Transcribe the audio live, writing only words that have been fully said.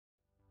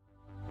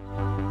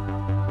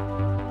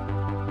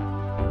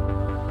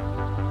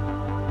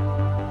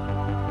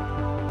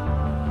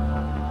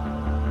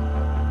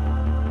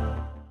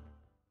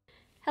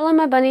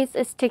Hello my bunnies,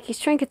 it's Tiki's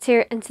Trinkets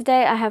here, and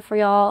today I have for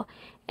y'all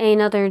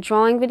another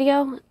drawing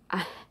video.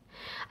 I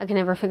can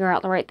never figure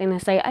out the right thing to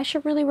say. I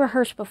should really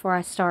rehearse before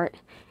I start.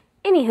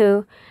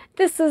 Anywho,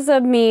 this is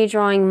me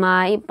drawing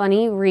my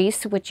bunny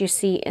Reese, which you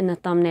see in the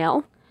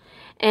thumbnail.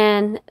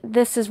 And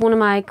this is one of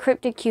my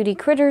cryptic cutie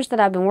critters that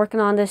I've been working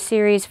on this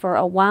series for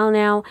a while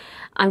now.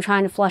 I'm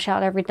trying to flush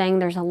out everything.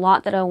 There's a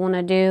lot that I want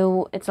to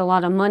do. It's a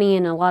lot of money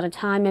and a lot of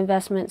time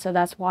investment, so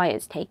that's why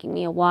it's taking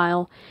me a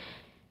while.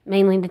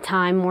 Mainly the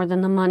time more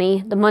than the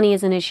money. The money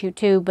is an issue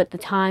too, but the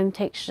time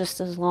takes just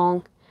as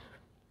long.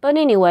 But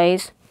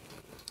anyways,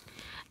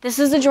 this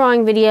is a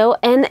drawing video,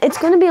 and it's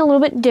going to be a little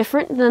bit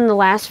different than the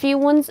last few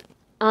ones.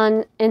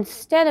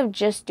 Instead of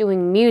just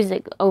doing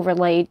music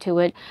overlaid to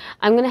it,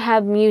 I'm going to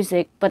have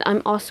music, but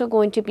I'm also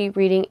going to be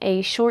reading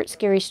a short,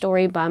 scary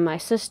story by my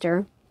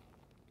sister,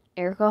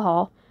 Erica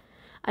Hall.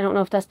 I don't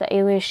know if that's the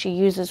alias she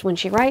uses when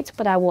she writes,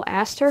 but I will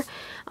ask her.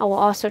 I will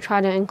also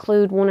try to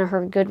include one of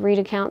her Goodread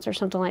accounts or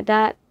something like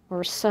that,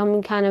 or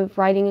some kind of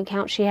writing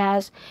account she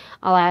has.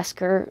 I'll ask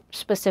her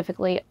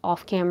specifically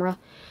off camera.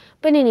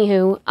 But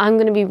anywho, I'm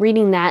going to be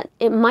reading that.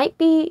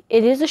 It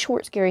is a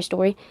short, scary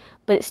story,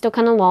 but it's still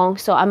kind of long,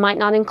 so I might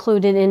not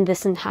include it in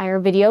this entire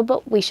video,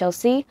 but we shall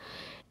see.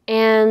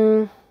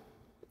 And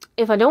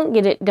if I don't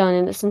get it done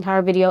in this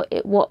entire video,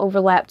 it will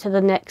overlap to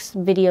the next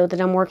video that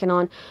I'm working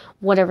on,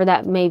 whatever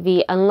that may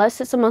be. Unless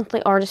it's a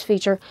monthly artist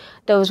feature,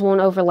 those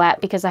won't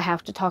overlap because I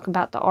have to talk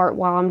about the art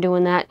while I'm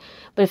doing that.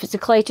 But if it's a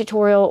clay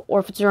tutorial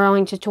or if it's a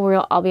drawing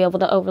tutorial, I'll be able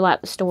to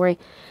overlap the story.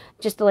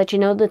 Just to let you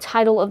know, the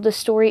title of the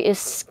story is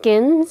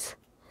Skins.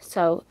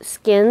 So,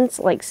 skins,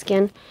 like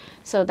skin.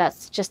 So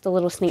that's just a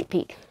little sneak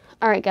peek.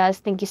 Alright guys,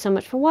 thank you so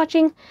much for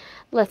watching.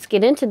 Let's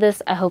get into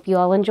this. I hope you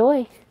all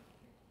enjoy.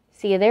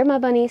 See you there, my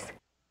bunnies.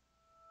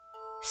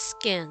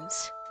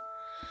 Skins.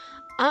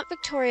 Aunt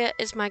Victoria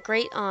is my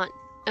great aunt,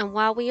 and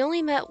while we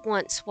only met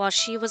once while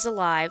she was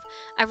alive,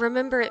 I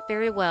remember it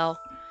very well.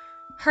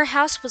 Her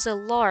house was a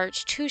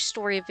large,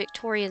 two-story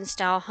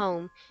Victorian-style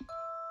home.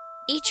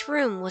 Each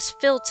room was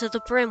filled to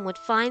the brim with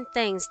fine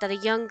things that a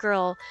young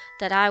girl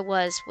that I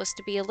was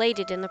to be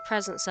elated in the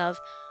presence of,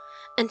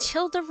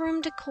 until the room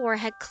decor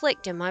had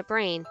clicked in my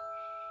brain.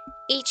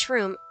 Each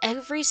room,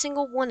 every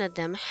single one of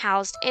them,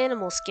 housed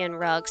animal skin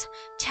rugs,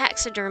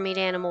 taxidermied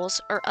animals,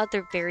 or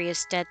other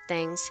various dead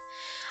things.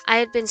 I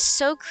had been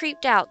so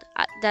creeped out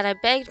that I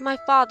begged my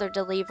father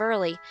to leave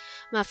early.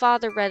 My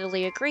father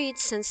readily agreed,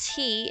 since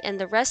he and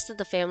the rest of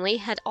the family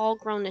had all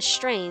grown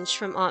estranged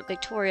from Aunt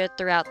Victoria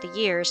throughout the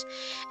years,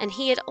 and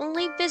he had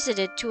only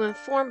visited to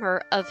inform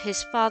her of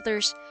his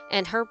father's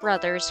and her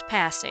brother's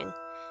passing.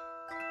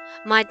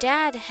 My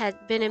dad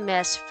had been a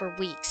mess for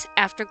weeks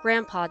after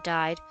Grandpa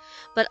died,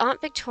 but Aunt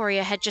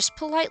Victoria had just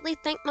politely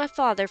thanked my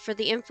father for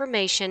the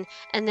information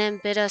and then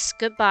bid us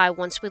goodbye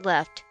once we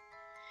left.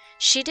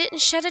 She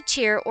didn't shed a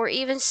tear or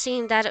even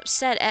seem that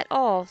upset at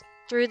all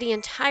through the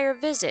entire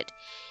visit.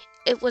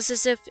 It was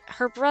as if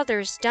her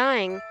brother's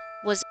dying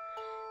was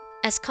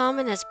as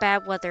common as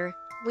bad weather.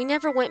 We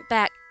never went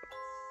back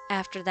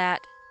after that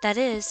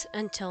is,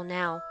 until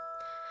now.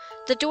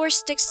 The door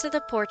sticks to the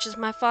porch as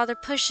my father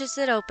pushes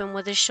it open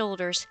with his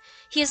shoulders.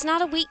 He is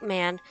not a weak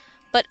man,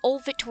 but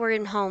old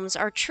Victorian homes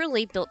are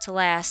truly built to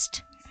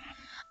last.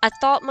 I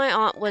thought my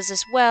aunt was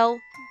as well,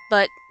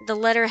 but the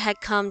letter had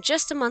come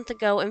just a month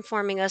ago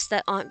informing us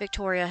that Aunt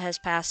Victoria has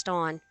passed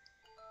on.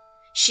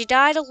 She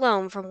died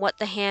alone, from what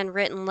the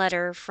handwritten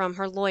letter from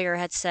her lawyer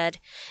had said.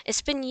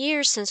 It's been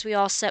years since we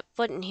all set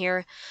foot in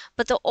here,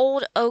 but the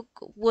old oak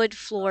wood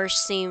floors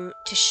seem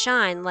to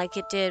shine like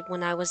it did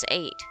when I was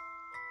 8.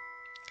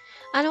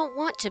 I don't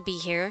want to be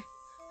here,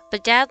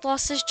 but Dad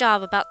lost his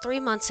job about 3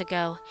 months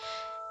ago,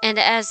 and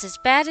as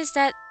bad as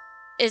that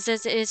is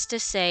as it is to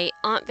say,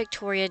 Aunt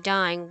Victoria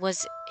dying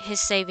was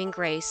his saving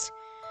grace.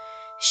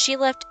 She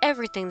left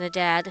everything to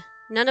Dad.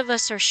 None of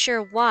us are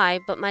sure why,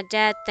 but my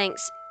dad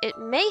thinks it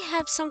may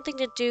have something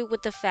to do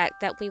with the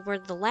fact that we were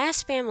the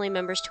last family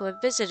members to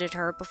have visited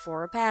her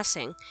before her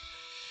passing.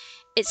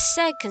 It's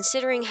sad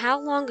considering how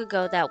long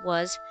ago that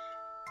was,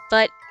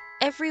 but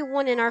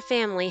everyone in our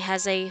family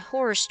has a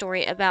horror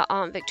story about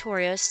Aunt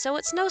Victoria, so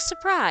it's no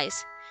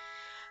surprise.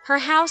 Her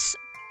house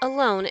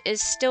alone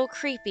is still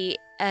creepy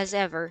as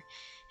ever,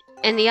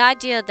 and the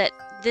idea that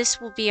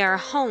this will be our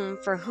home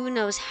for who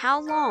knows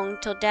how long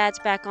till Dad's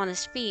back on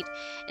his feet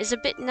is a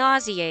bit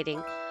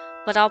nauseating,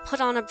 but I'll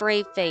put on a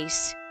brave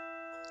face.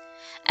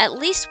 At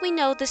least we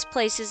know this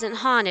place isn't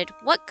haunted.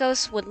 What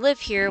ghosts would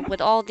live here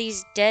with all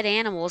these dead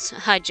animals,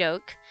 I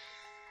joke.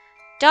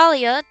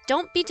 Dahlia,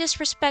 don't be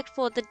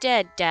disrespectful of the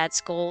dead, Dad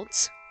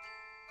scolds.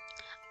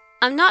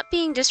 I'm not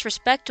being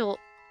disrespectful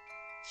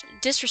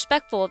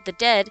of the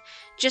dead,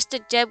 just a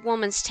dead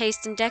woman's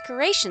taste in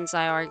decorations,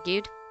 I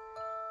argued.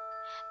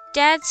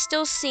 Dad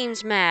still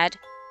seems mad,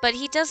 but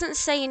he doesn't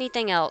say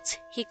anything else.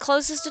 He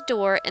closes the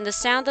door, and the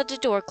sound of the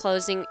door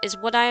closing is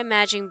what I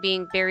imagine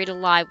being buried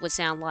alive would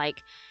sound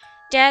like.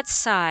 Dad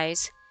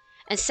sighs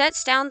and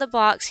sets down the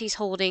box he's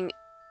holding,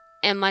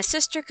 and my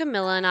sister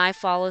Camilla and I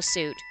follow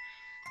suit.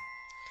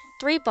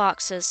 3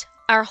 boxes,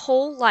 Our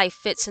whole life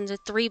fits into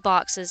 3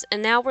 boxes,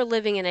 and now we're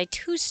living in a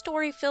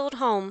 2-story filled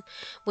home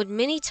with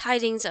many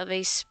tidings of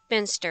a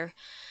spinster.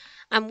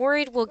 I'm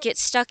worried we'll get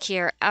stuck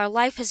here. Our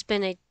life has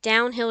been a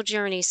downhill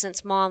journey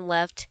since Mom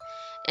left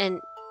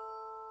and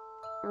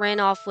ran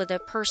off with a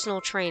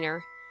personal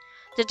trainer.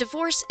 The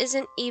divorce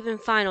isn't even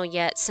final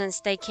yet since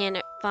they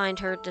can't find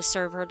her to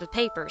serve her the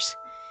papers.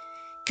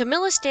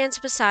 Camilla stands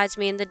beside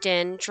me in the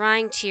den,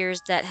 drying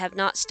tears that have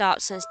not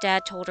stopped since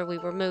Dad told her we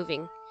were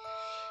moving.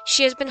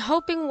 She has been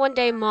hoping one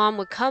day Mom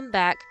would come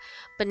back,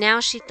 but now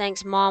she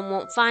thinks Mom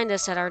won't find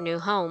us at our new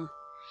home.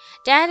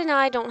 Dad and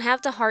I don't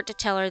have the heart to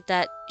tell her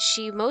that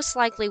she most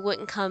likely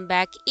wouldn't come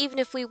back even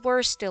if we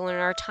were still in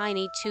our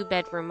tiny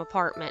 2-bedroom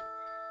apartment.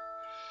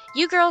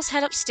 You girls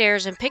head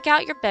upstairs and pick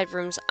out your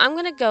bedrooms. I'm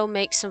going to go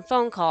make some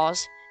phone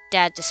calls.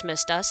 Dad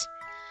dismissed us.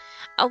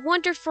 I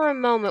wondered for a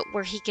moment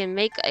where he can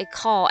make a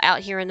call out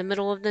here in the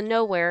middle of the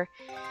nowhere,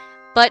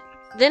 but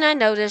then I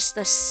noticed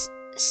the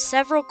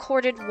several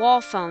corded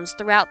wall phones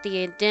throughout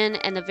the den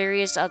and the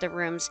various other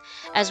rooms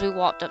as we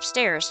walked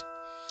upstairs.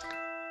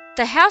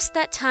 The house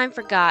that time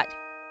forgot,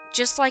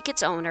 just like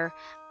its owner.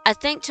 I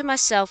think to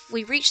myself,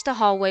 we reached the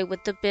hallway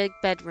with the big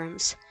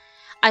bedrooms.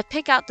 I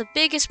pick out the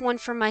biggest one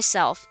for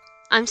myself.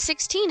 I'm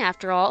 16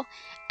 after all,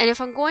 and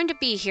if I'm going to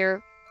be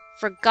here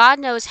for God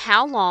knows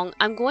how long,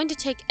 I'm going to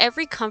take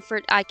every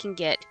comfort I can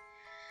get.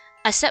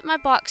 I set my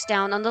box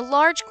down on the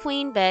large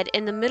queen bed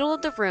in the middle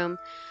of the room,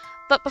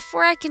 but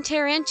before I can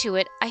tear into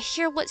it, I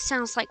hear what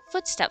sounds like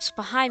footsteps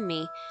behind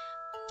me.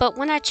 But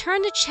when I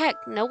turn to check,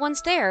 no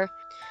one's there,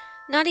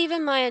 not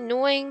even my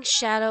annoying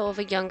shadow of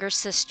a younger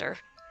sister.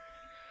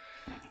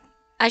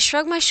 I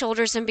shrug my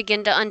shoulders and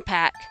begin to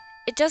unpack.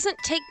 It doesn't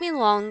take me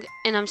long,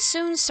 and I'm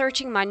soon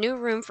searching my new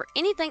room for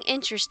anything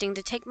interesting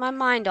to take my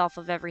mind off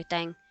of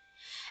everything.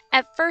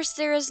 At first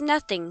there is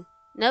nothing.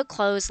 No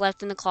clothes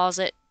left in the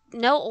closet,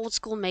 no old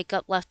school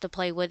makeup left to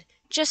play with,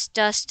 just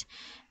dust,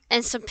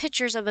 and some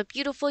pictures of a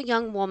beautiful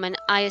young woman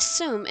I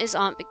assume is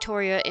Aunt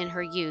Victoria in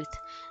her youth.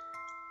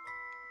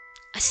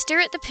 I stare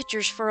at the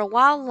pictures for a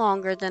while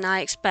longer than I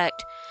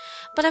expect,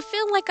 but I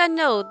feel like I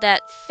know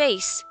that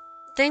face.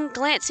 Then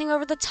glancing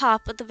over the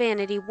top of the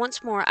vanity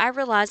once more, I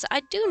realize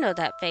I do know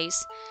that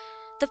face.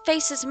 The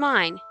face is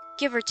mine,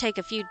 give or take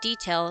a few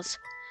details.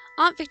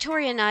 Aunt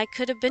Victoria and I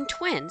could have been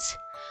twins.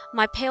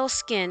 My pale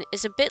skin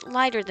is a bit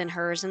lighter than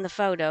hers in the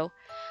photo,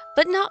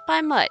 but not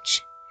by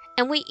much,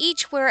 and we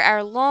each wear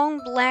our long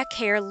black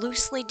hair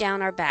loosely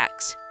down our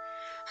backs.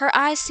 Her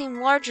eyes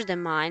seem larger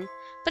than mine,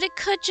 but it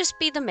could just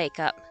be the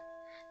makeup.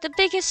 The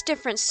biggest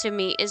difference to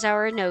me is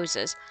our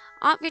noses.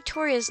 Aunt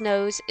Victoria's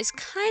nose is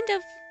kind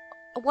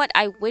of what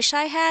I wish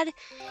I had.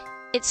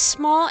 It's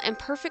small and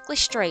perfectly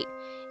straight.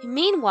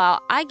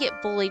 Meanwhile, I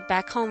get bullied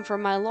back home for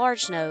my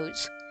large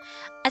nose.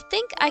 I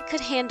think I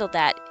could handle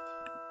that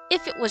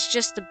if it was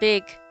just the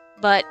big,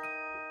 but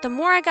the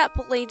more I got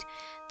bullied,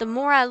 the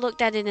more I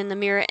looked at it in the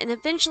mirror, and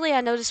eventually I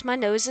noticed my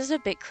nose is a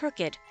bit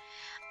crooked.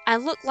 I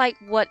look like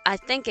what I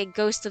think a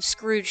ghost of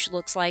Scrooge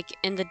looks like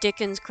in the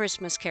Dickens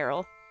Christmas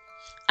Carol.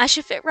 I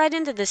should fit right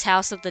into this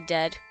house of the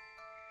dead.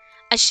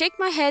 I shake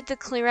my head to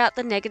clear out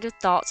the negative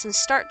thoughts and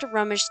start to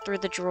rummage through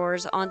the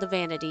drawers on the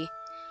vanity.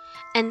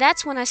 And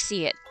that's when I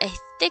see it, a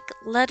thick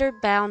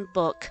leather-bound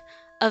book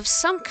of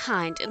some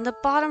kind in the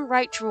bottom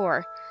right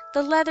drawer.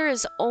 The leather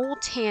is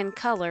old tan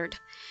colored,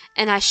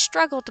 and I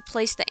struggle to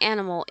place the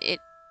animal it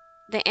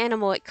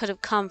could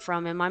have come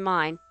from in my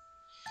mind.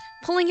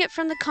 Pulling it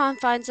from the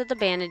confines of the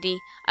vanity,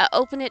 I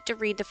open it to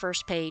read the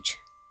first page.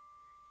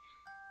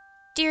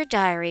 Dear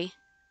Diary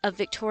of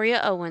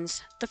Victoria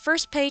Owens. The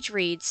first page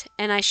reads,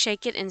 and I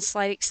shake it in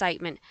slight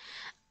excitement.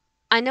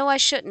 I know I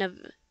shouldn't have,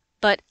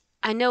 but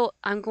I know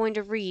I'm going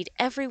to read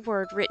every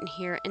word written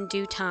here in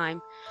due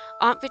time.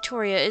 Aunt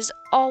Victoria has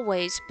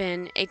always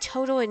been a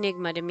total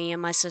enigma to me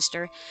and my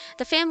sister.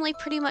 The family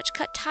pretty much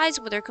cut ties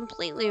with her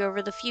completely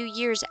over the few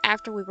years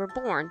after we were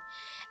born.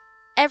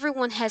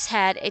 Everyone has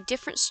had a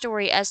different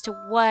story as to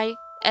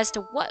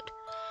what,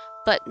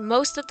 but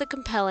most of the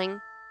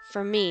compelling,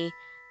 for me,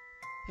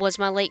 was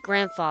my late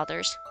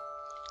grandfather's.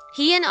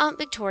 He and Aunt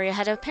Victoria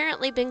had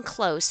apparently been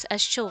close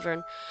as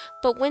children,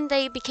 but when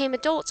they became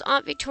adults,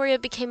 Aunt Victoria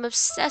became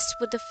obsessed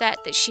with the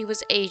fact that she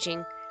was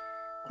aging.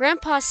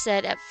 Grandpa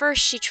said at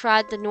first she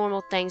tried the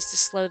normal things to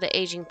slow the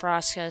aging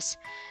process.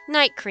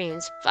 Night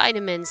creams,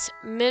 vitamins,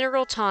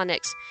 mineral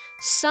tonics,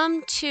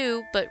 some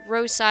too, but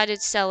roadside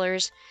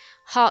sellers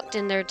hawked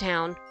in their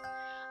town.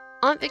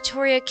 Aunt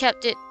Victoria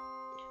kept it,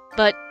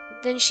 but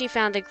then she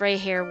found a gray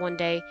hair one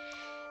day,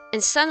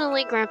 and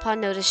suddenly Grandpa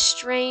noticed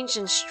strange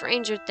and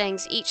stranger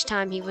things each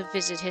time he would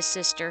visit his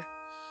sister.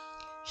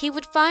 He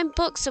would find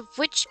books of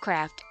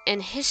witchcraft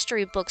and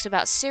history books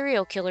about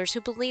serial killers who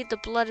believed the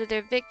blood of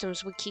their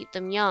victims would keep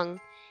them young.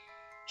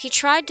 He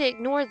tried to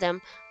ignore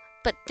them,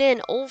 but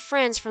then old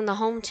friends from the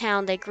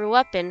hometown they grew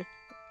up in,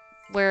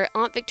 where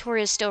Aunt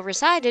Victoria still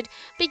resided,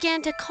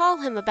 began to call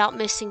him about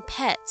missing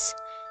pets.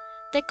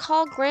 They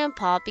called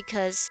Grandpa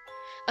because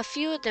a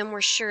few of them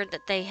were sure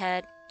that they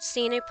had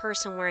seen a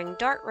person wearing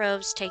dark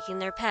robes taking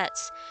their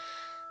pets.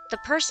 The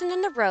person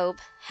in the robe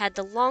had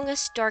the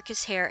longest,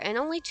 darkest hair, and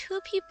only two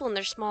people in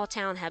their small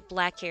town had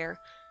black hair: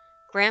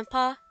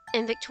 Grandpa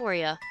and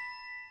Victoria.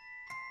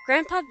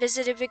 Grandpa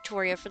visited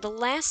Victoria for the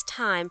last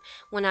time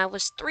when I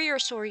was 3 or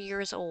so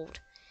years old.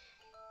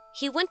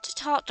 He went to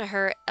talk to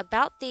her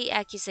about the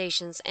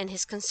accusations and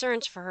his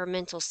concerns for her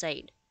mental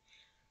state.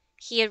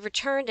 He had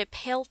returned a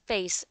pale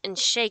face and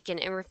shaken,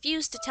 and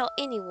refused to tell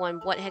anyone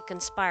what had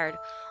conspired,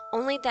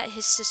 only that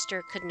his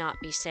sister could not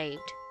be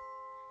saved.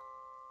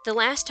 The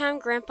last time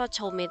Grandpa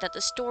told me that the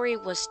story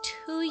was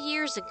 2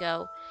 years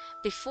ago,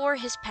 before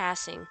his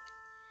passing.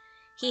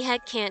 He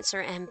had cancer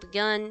and had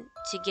begun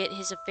to get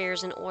his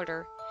affairs in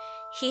order.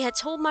 He had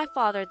told my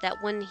father that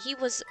when he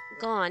was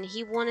gone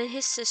he wanted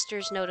his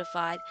sisters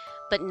notified,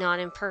 but not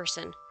in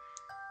person.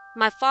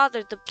 My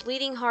father, the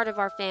bleeding heart of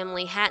our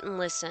family, hadn't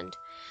listened.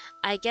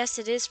 I guess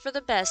it is for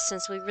the best,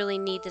 since we really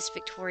need this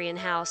Victorian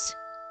house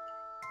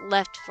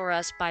left for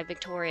us by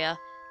Victoria,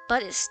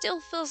 but it still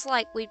feels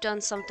like we've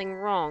done something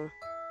wrong.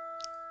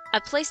 I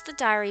placed the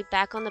diary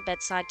back on the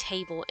bedside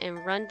table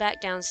and run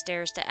back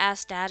downstairs to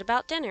ask Dad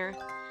about dinner.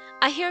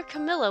 I hear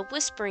Camilla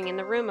whispering in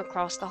the room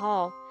across the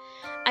hall.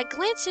 I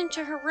glance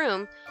into her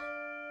room,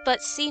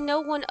 but see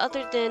no one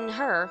other than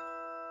her,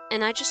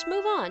 and I just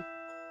move on.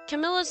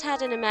 Camilla's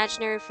had an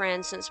imaginary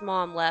friend since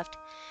Mom left.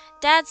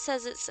 Dad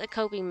says it's a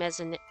coping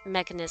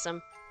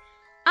mechanism.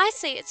 I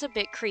say it's a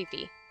bit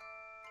creepy.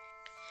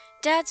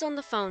 Dad's on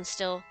the phone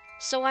still,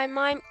 so I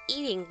mime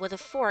eating with a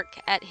fork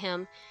at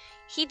him.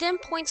 He then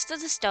points to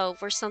the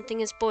stove where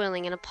something is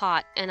boiling in a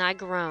pot, and I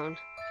groan.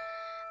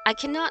 I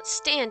cannot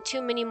stand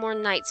too many more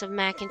nights of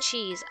mac and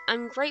cheese.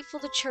 I'm grateful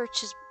the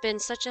church has been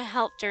such a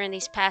help during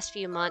these past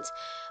few months,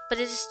 but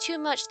it is too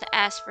much to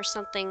ask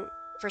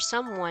for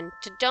someone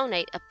to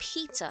donate a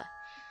pizza.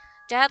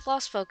 Dad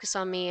lost focus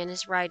on me and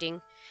his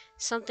writing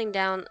something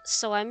down,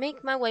 so I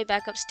make my way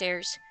back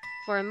upstairs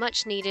for a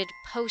much-needed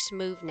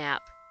post-move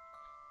nap.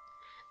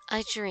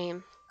 I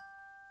dream.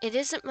 It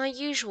isn't my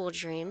usual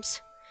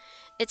dreams.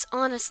 It's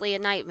honestly a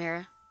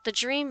nightmare. The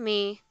dream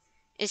me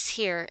is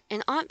here,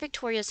 in Aunt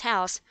Victoria's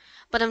house,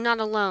 but I'm not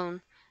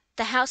alone.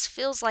 The house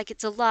feels like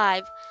it's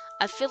alive.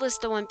 I feel as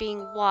though I'm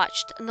being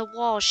watched, and the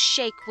walls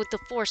shake with the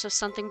force of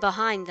something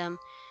behind them.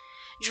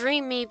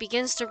 Dream me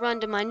begins to run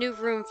to my new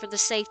room for the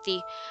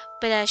safety,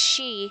 but as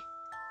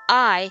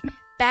I,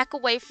 back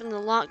away from the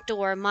locked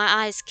door, my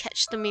eyes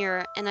catch the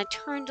mirror, and I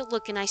turn to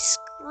look and I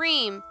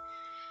scream.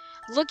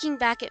 Looking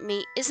back at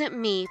me isn't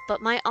me,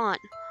 but my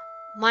aunt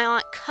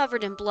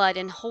covered in blood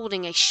and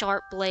holding a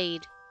sharp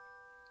blade.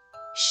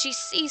 She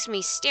sees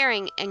me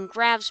staring and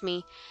grabs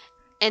me,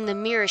 and the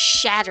mirror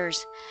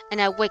shatters,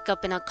 and I wake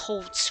up in a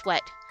cold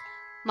sweat.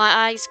 My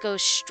eyes go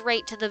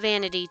straight to the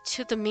vanity,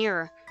 to the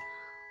mirror.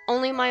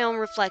 Only my own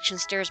reflection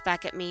stares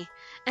back at me,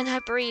 and I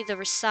breathe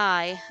a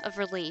sigh of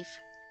relief.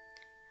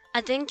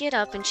 I then get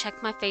up and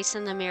check my face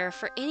in the mirror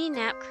for any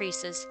nap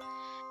creases,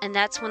 and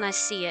that's when I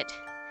see it,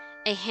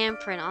 a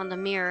handprint on the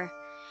mirror,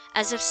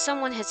 as if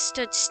someone had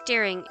stood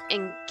staring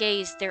and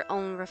gazed their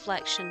own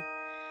reflection.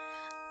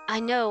 I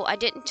know I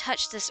didn't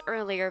touch this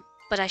earlier,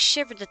 but I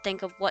shiver to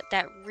think of what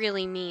that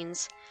really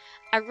means.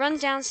 I run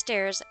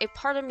downstairs, a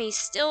part of me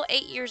still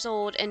 8 years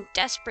old and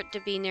desperate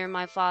to be near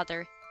my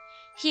father.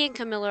 He and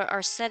Camilla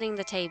are setting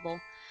the table.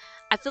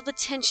 I feel the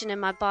tension in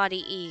my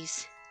body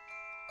ease.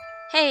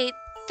 "Hey,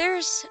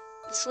 there's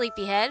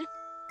Sleepyhead.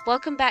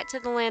 Welcome back to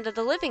the land of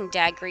the living,"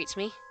 Dad greets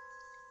me.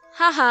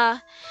 "Ha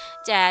ha,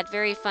 Dad,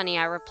 very funny,"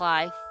 I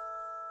reply.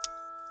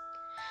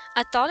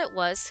 "I thought it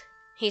was,"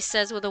 he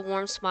says with a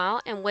warm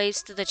smile and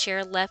waves to the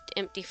chair left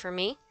empty for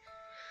me.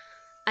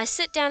 I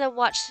sit down and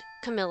watch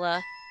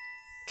Camilla.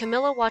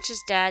 Camilla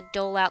watches Dad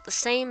dole out the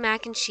same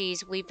mac and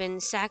cheese we've been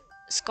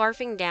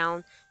scarfing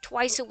down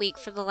twice a week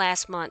for the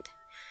last month.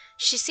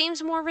 She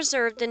seems more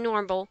reserved than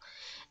normal,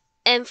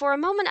 and for a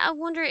moment I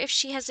wonder if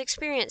she has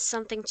experienced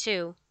something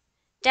too.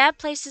 Dad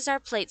places our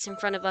plates in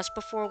front of us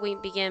before we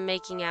begin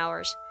making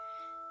ours.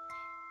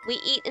 We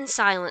eat in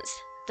silence,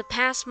 the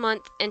past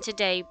month and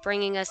today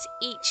bringing us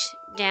each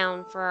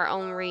down for our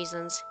own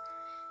reasons.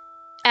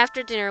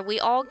 After dinner, we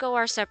all go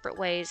our separate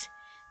ways.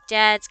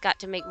 Dad's got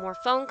to make more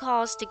phone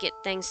calls to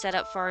get things set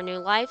up for our new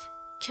life,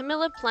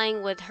 Camilla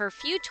playing with her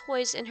few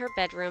toys in her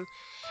bedroom,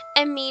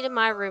 and me to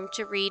my room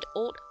to read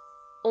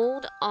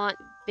old Aunt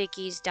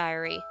Vicky's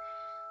diary.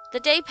 The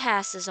day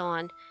passes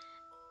on,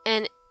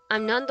 and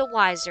I'm none the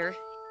wiser.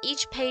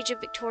 Each page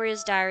of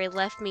Victoria's diary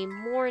left me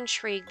more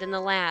intrigued than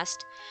the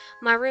last.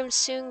 My room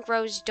soon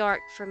grows dark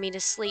for me to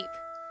sleep.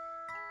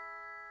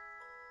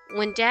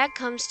 When Dad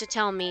comes to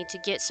tell me to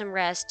get some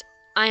rest,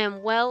 I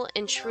am well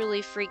and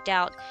truly freaked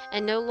out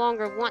and no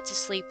longer want to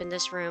sleep in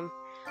this room,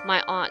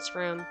 my aunt's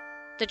room.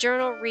 The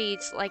journal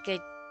reads like a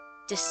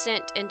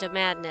descent into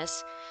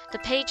madness. The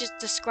pages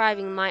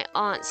describing my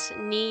aunt's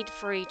need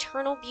for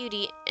eternal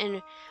beauty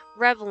and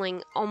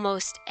reveling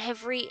almost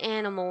every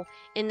animal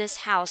in this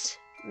house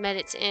met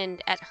its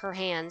end at her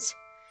hands.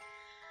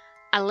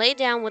 I lay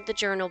down with the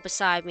journal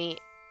beside me,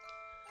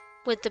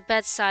 with the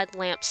bedside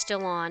lamp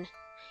still on.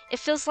 It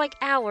feels like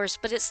hours,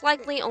 but it's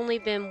likely only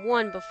been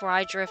one before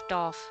I drift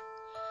off.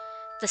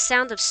 The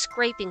sound of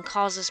scraping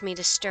causes me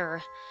to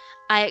stir.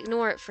 I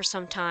ignore it for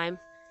some time,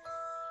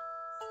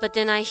 but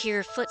then I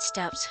hear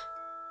footsteps.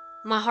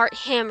 My heart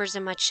hammers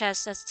in my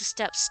chest as the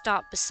steps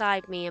stop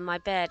beside me in my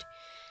bed,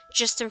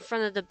 just in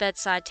front of the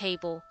bedside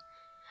table.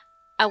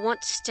 I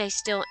want to stay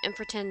still and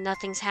pretend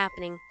nothing's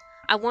happening.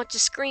 I want to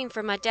scream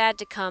for my dad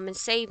to come and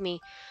save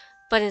me,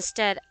 but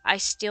instead I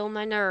steel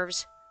my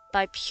nerves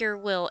by pure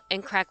will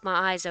and crack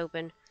my eyes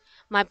open.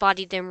 My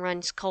body then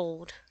runs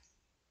cold.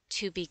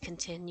 To be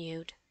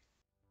continued.